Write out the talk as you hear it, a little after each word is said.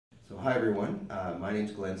Hi everyone, my name's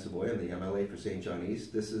Glen Savoie. I'm the MLA for St. John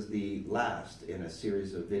East. This is the last in a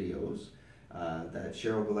series of videos that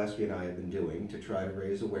Cheryl, Gillespie and I have been doing to try to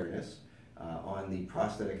raise awareness on the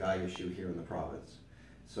prosthetic eye issue here in the province.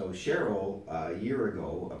 So Cheryl, a year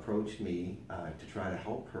ago, approached me to try to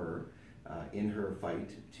help her in her fight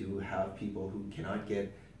to have people who cannot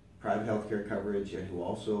get private health care coverage and who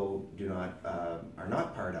also are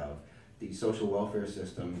not part of the social welfare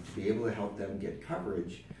system to be able to help them get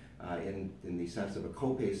coverage in the sense of a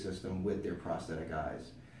copay system with their prosthetic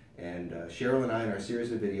eyes. And Cheryl and I, in our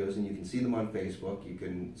series of videos, and you can see them on Facebook, you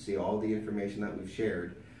can see all the information that we've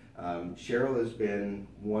shared. Cheryl has been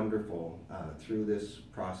wonderful through this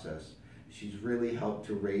process. She's really helped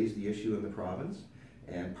to raise the issue in the province.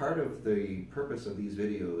 And part of the purpose of these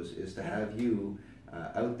videos is to have you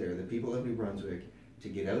out there, the people of New Brunswick, to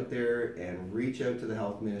get out there and reach out to the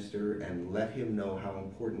health minister and let him know how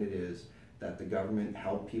important it is that the government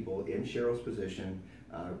help people in Cheryl's position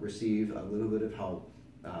receive a little bit of help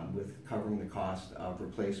with covering the cost of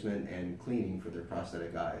replacement and cleaning for their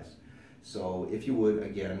prosthetic eyes. So if you would,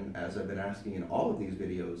 again, as I've been asking in all of these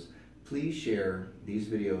videos, please share these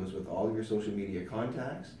videos with all of your social media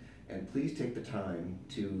contacts, and please take the time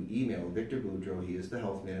to email Victor Boudreau. He is the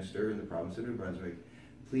health minister in the province of New Brunswick.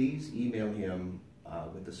 Please email him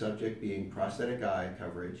with the subject being prosthetic eye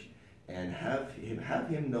coverage, and have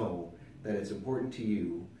him know that it's important to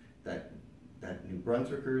you that New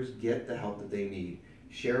Brunswickers get the help that they need.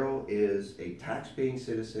 Cheryl is a tax-paying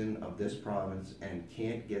citizen of this province and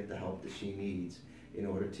can't get the help that she needs in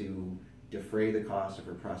order to defray the cost of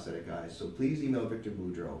her prosthetic eyes. So please email Victor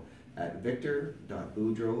Boudreau at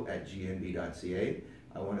victor.boudreau@gnb.ca.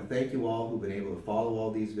 I want to thank you all who've been able to follow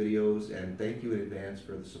all these videos, and thank you in advance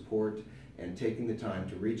for the support and taking the time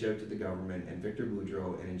to reach out to the government and Victor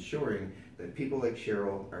Boudreau and ensuring that people like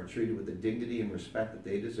Cheryl are treated with the dignity and respect that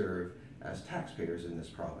they deserve as taxpayers in this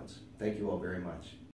province. Thank you all very much.